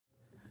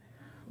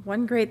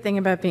One great thing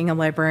about being a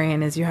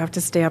librarian is you have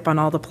to stay up on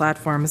all the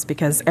platforms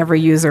because every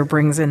user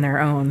brings in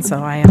their own.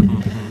 So I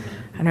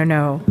don't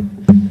know.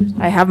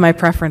 I have my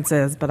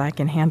preferences, but I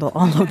can handle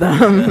all of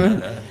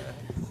them.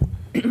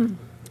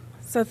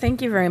 So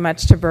thank you very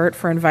much to Bert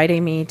for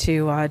inviting me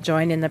to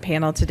join in the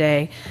panel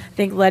today. I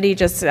think Letty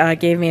just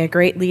gave me a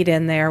great lead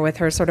in there with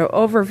her sort of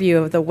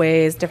overview of the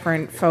ways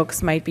different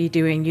folks might be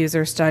doing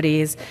user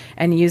studies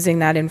and using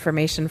that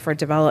information for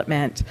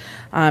development.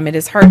 It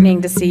is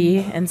heartening to see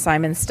in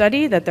Simon's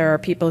study that there are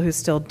people who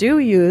still do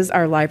use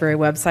our library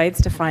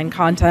websites to find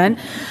content.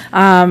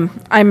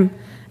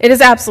 It is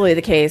absolutely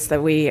the case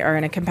that we are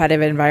in a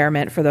competitive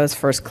environment for those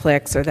first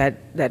clicks or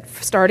that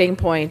starting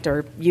point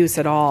or use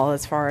at all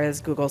as far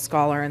as Google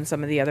Scholar and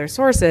some of the other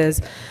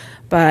sources.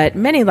 But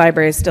many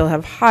libraries still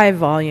have high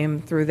volume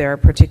through their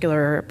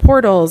particular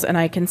portals, and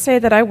I can say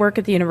that I work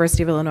at the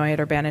University of Illinois at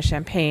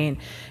Urbana-Champaign,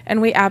 and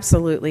we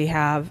absolutely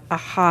have a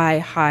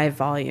high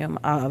volume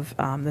of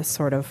this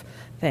sort of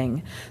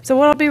thing. So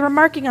what I'll be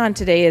remarking on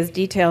today is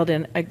detailed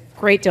in a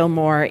great deal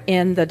more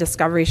in the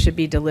Discovery Should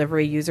Be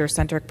Delivery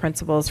User-Centric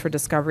Principles for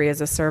Discovery as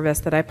a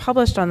Service that I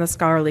published on the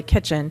Scholarly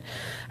Kitchen.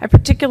 I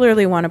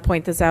particularly want to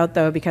point this out,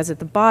 though, because at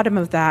the bottom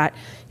of that,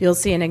 you'll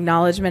see an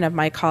acknowledgement of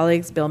my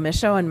colleagues Bill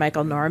Michaud and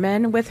Michael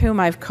Norman, with whom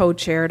I've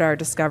co-chaired our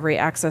Discovery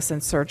Access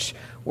and Search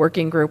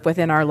working group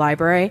within our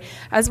library,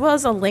 as well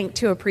as a link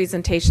to a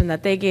presentation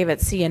that they gave at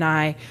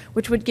CNI,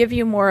 which would give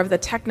you more of the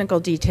technical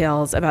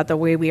details about the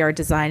way we are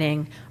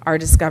designing our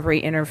discovery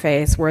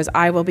interface, whereas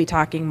I will be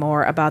talking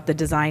more about the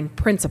design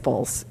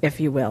principles, if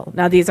you will.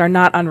 Now, these are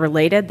not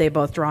unrelated. They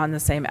both draw on the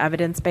same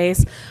evidence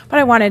base, but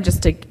I wanted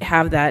just to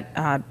have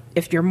that,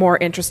 if you're more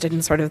interested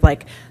in sort of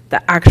like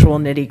the actual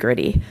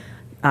nitty-gritty.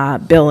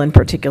 Bill in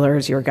particular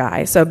is your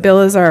guy. So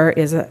Bill is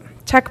a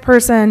tech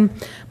person,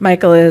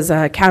 Michael is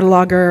a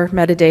cataloger,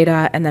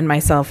 metadata, and then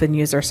myself in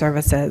user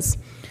services.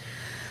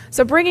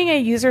 So bringing a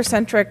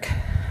user-centric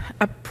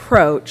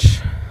approach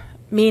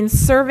means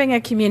serving a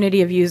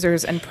community of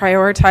users and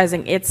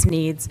prioritizing its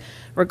needs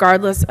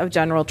regardless of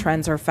general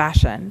trends or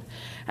fashion.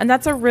 And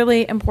that's a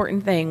really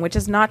important thing, which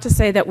is not to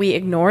say that we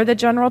ignore the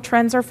general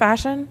trends or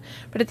fashion,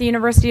 but at the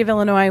University of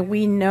Illinois,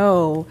 we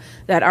know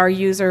that our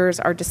users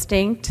are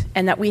distinct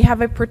and that we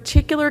have a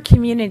particular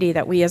community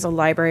that we as a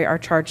library are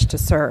charged to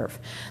serve.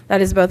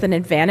 That is both an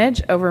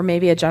advantage over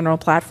maybe a general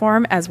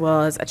platform as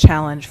well as a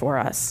challenge for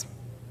us.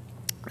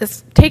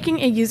 Taking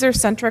a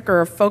user-centric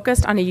or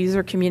focused on a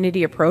user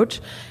community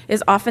approach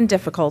is often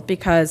difficult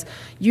because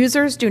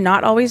users do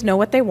not always know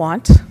what they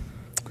want.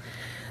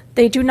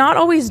 They do not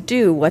always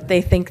do what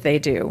they think they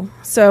do.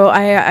 So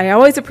I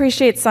always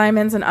appreciate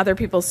Simon's and other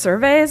people's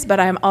surveys, but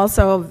I'm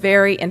also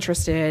very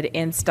interested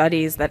in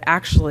studies that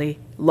actually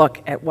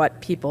look at what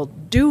people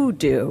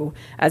do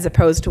as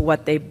opposed to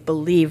what they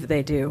believe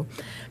they do.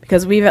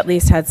 Because we've at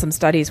least had some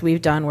studies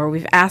we've done where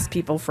we've asked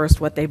people first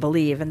what they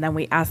believe, and then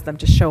we ask them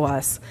to show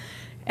us,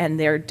 and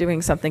they're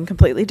doing something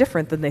completely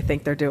different than they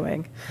think they're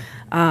doing.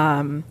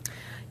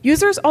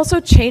 Users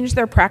also change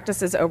their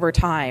practices over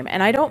time,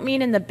 and I don't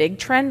mean in the big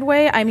trend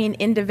way, I mean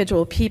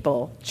individual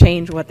people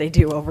change what they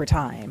do over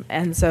time,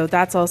 and so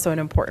that's also an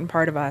important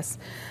part of us.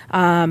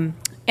 And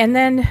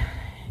then,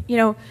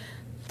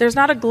 there's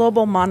not a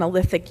global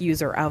monolithic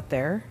user out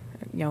there,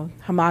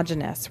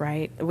 homogeneous,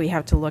 right, that we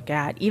have to look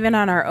at. Even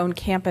on our own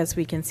campus,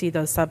 we can see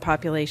those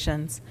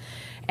subpopulations.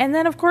 And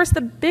then, of course,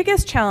 the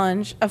biggest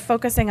challenge of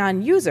focusing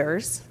on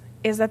users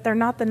is that they're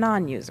not the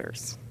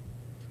non-users.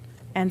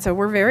 And so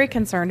we're very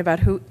concerned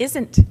about who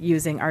isn't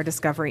using our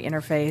discovery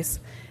interface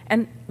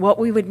and what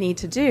we would need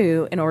to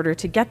do in order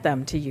to get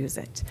them to use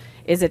it.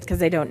 Is it because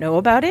they don't know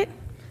about it?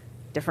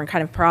 Different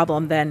kind of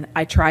problem than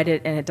I tried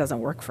it and it doesn't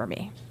work for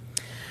me.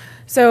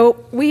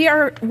 So we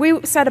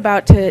set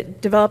about to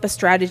develop a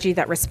strategy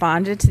that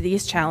responded to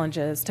these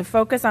challenges, to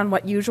focus on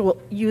what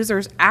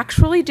users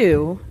actually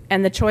do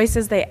and the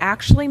choices they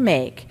actually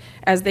make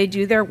as they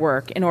do their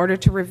work in order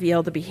to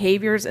reveal the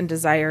behaviors and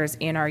desires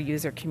in our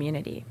user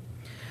community.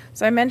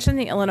 So I mentioned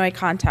the Illinois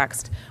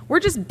context. We're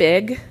just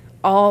big.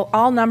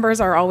 All numbers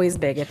are always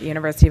big at the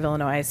University of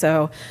Illinois.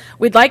 So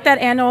we'd like that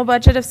annual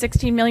budget of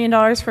 $16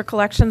 million for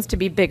collections to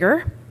be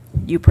bigger.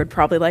 You would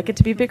probably like it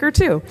to be bigger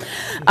too.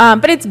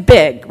 But it's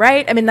big,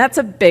 right? I mean, that's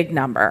a big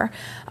number.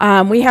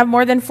 We have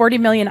more than 40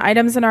 million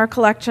items in our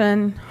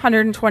collection,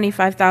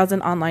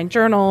 125,000 online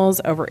journals,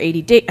 over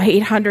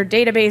 800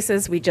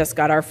 databases. We just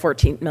got our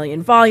 14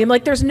 million volume.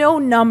 Like, there's no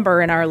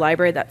number in our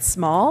library that's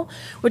small,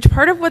 which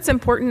part of what's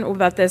important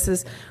about this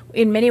is,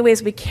 in many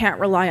ways, we can't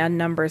rely on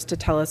numbers to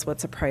tell us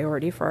what's a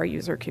priority for our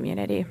user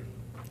community.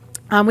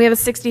 We have a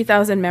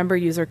 60,000 member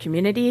user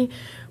community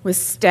with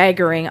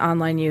staggering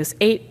online use,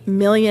 8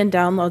 million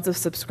downloads of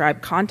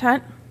subscribed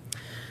content,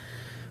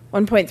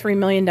 1.3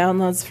 million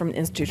downloads from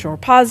institutional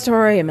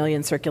repository, 1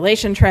 million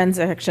circulation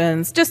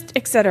transactions, just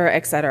et cetera,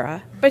 et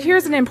cetera. But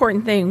here's an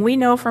important thing. We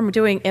know from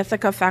doing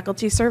Ithaca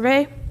faculty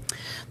survey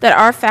that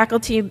our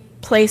faculty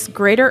place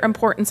greater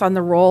importance on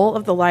the role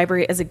of the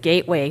library as a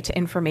gateway to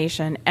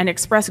information and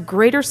express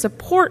greater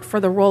support for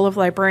the role of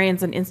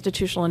librarians and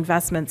institutional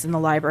investments in the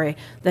library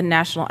than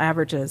national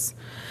averages.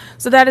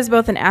 So that is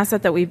both an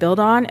asset that we build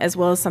on as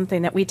well as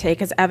something that we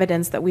take as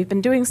evidence that we've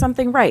been doing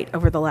something right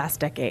over the last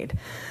decade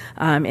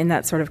in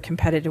that sort of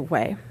competitive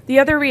way. The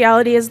other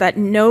reality is that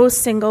no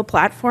single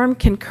platform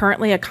can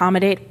currently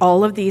accommodate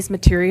all of these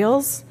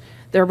materials,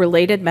 their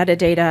related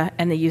metadata,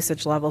 and the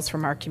usage levels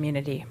from our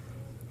community.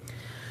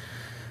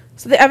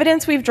 So the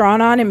evidence we've drawn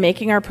on in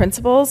making our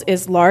principles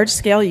is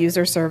large-scale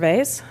user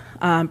surveys,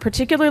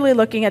 particularly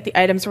looking at the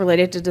items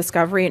related to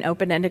discovery and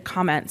open-ended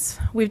comments.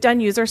 We've done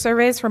user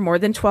surveys for more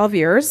than 12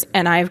 years,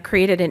 and I've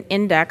created an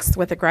index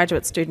with a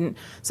graduate student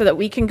so that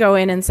we can go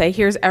in and say,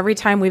 here's every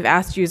time we've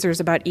asked users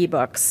about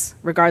ebooks,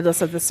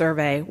 regardless of the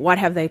survey, what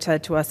have they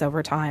said to us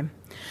over time?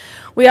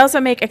 We also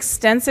make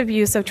extensive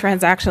use of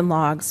transaction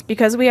logs.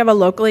 Because we have a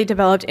locally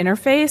developed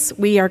interface,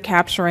 we are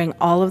capturing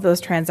all of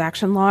those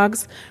transaction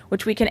logs,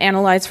 which we can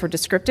analyze for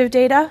descriptive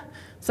data.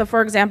 So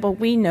for example,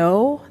 we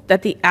know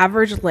that the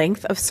average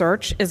length of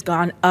search has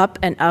gone up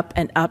and up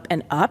and up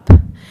and up.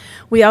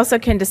 We also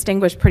can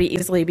distinguish pretty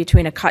easily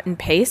between a cut and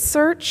paste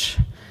search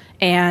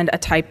and a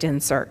typed in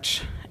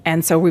search.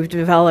 And so we've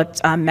developed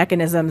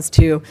mechanisms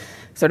to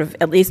sort of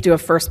at least do a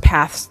first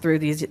pass through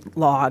these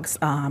logs.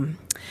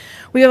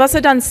 We have also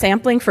done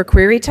sampling for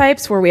query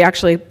types where we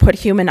actually put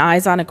human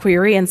eyes on a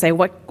query and say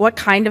what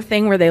kind of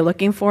thing were they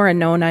looking for, a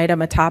known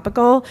item, a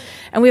topical.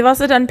 And we've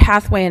also done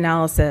pathway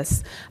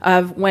analysis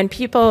of when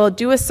people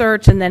do a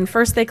search and then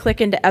first they click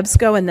into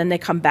EBSCO and then they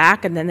come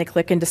back and then they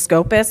click into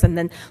Scopus and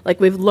then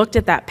we've looked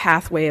at that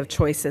pathway of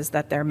choices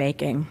that they're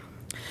making.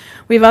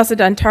 We've also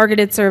done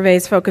targeted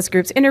surveys, focus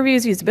groups,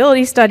 interviews,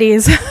 usability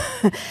studies.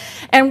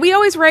 And we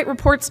always write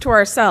reports to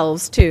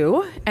ourselves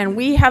too. And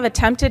we have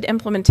attempted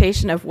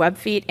implementation of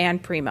WebFeet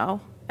and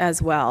Primo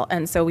as well.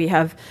 And so we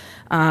have,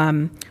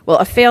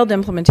 a failed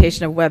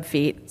implementation of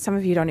WebFeet. Some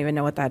of you don't even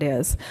know what that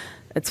is.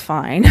 It's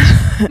fine.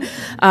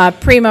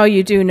 Primo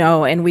you do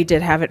know, and we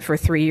did have it for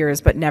 3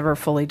 years, but never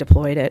fully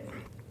deployed it.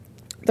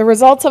 The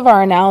results of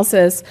our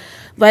analysis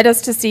led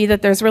us to see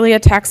that there's really a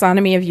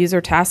taxonomy of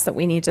user tasks that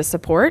we need to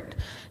support.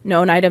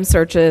 Known item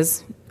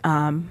searches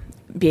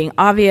being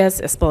obvious,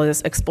 as well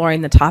as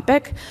exploring the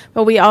topic.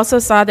 But we also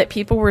saw that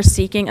people were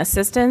seeking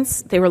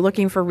assistance. They were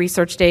looking for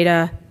research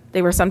data.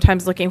 They were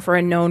sometimes looking for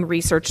a known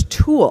research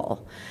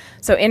tool.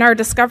 So in our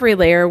discovery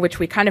layer, which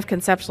we kind of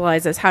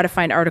conceptualize as how to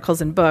find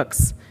articles and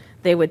books,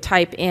 they would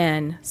type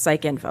in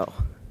PsycInfo.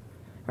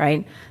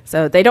 Right?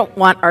 So they don't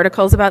want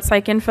articles about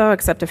PsycInfo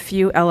except a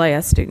few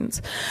LIS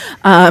students.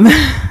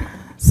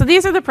 So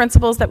these are the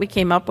principles that we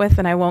came up with,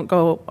 and I won't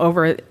go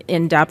over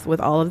in depth with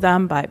all of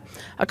them, but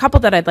a couple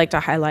that I'd like to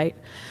highlight.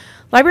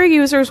 Library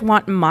users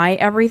want my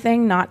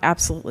everything, not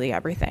absolutely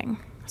everything.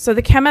 So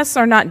the chemists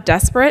are not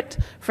desperate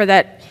for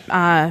that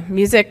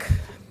music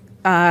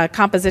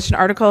composition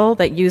article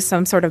that used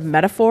some sort of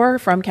metaphor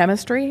from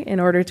chemistry in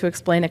order to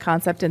explain a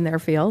concept in their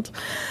field.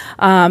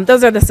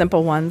 Those are the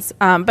simple ones.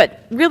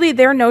 But really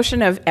their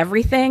notion of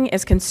everything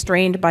is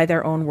constrained by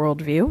their own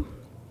worldview.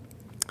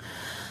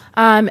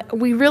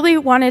 We really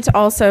wanted to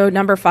also,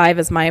 number 5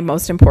 is my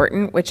most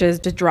important, which is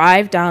to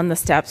drive down the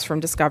steps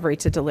from discovery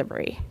to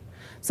delivery.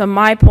 So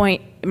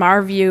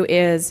our view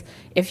is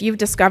if you've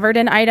discovered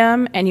an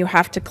item and you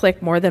have to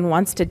click more than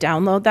once to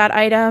download that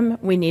item,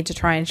 we need to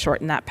try and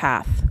shorten that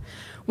path.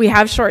 We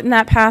have shortened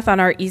that path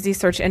on our Easy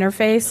Search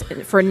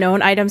interface for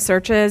known item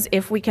searches.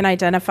 If we can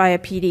identify a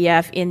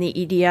PDF in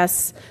the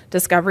EDS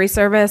discovery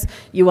service,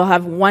 you will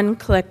have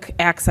one-click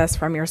access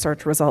from your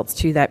search results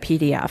to that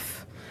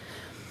PDF.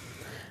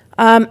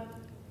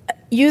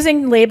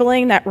 Using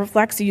labeling that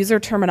reflects user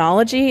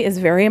terminology is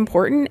very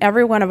important.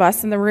 Every one of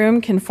us in the room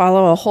can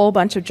follow a whole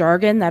bunch of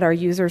jargon that our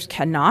users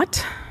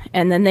cannot,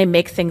 and then they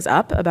make things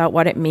up about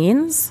what it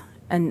means,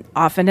 and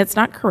often it's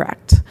not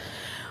correct.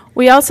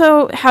 We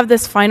also have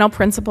this final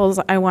principles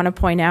I want to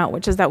point out,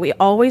 which is that we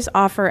always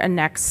offer a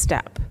next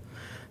step.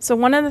 So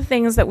one of the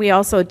things that we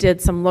also did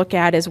some look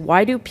at is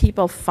why do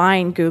people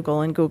find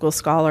Google and Google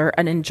Scholar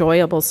an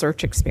enjoyable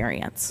search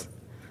experience?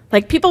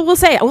 Like people will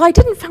say, well, I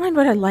didn't find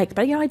what I liked,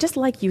 but I just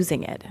like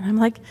using it. And I'm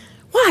like,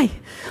 why?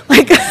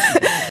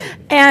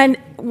 And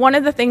one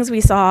of the things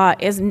we saw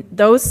is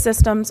those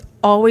systems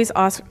always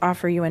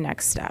offer you a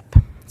next step.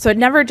 So it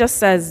never just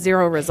says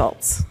 0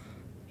 results.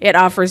 It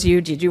offers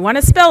you, did you want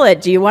to spell it?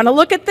 Do you want to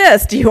look at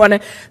this? Do you want to?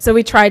 So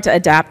we tried to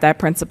adapt that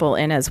principle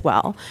in as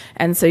well.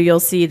 And so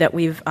you'll see that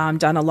we've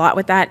done a lot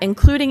with that,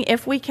 including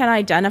if we can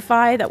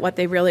identify that what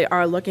they really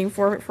are looking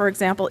for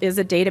example, is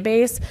a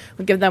database,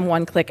 we give them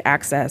one-click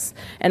access.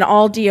 And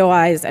all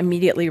DOIs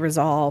immediately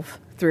resolve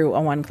through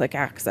a one-click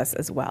access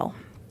as well.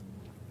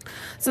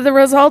 So the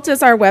result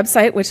is our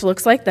website, which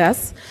looks like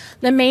this.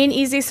 The main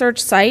Easy Search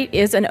site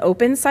is an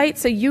open site,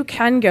 so you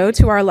can go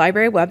to our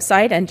library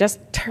website and just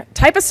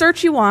type a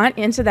search you want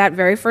into that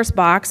very first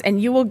box,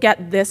 and you will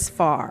get this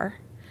far.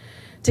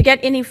 To get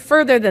any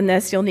further than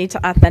this, you'll need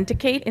to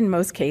authenticate in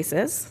most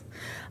cases.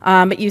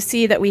 But you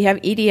see that we have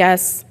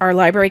EDS, our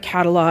library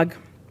catalog,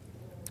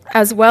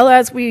 as well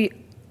as we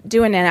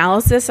do an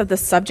analysis of the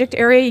subject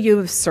area you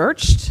have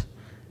searched,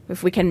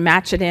 if we can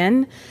match it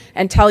in,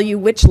 and tell you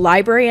which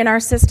library in our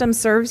system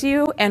serves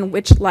you and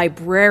which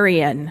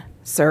librarian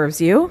serves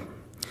you.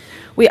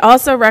 We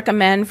also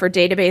recommend for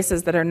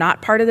databases that are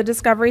not part of the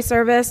Discovery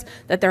Service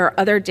that there are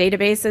other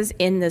databases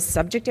in this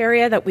subject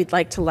area that we'd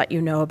like to let you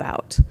know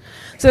about.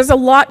 So there's a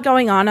lot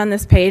going on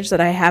this page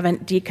that I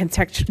haven't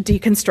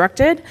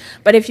deconstructed,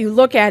 but if you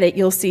look at it,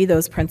 you'll see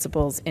those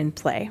principles in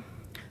play.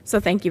 So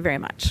thank you very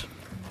much.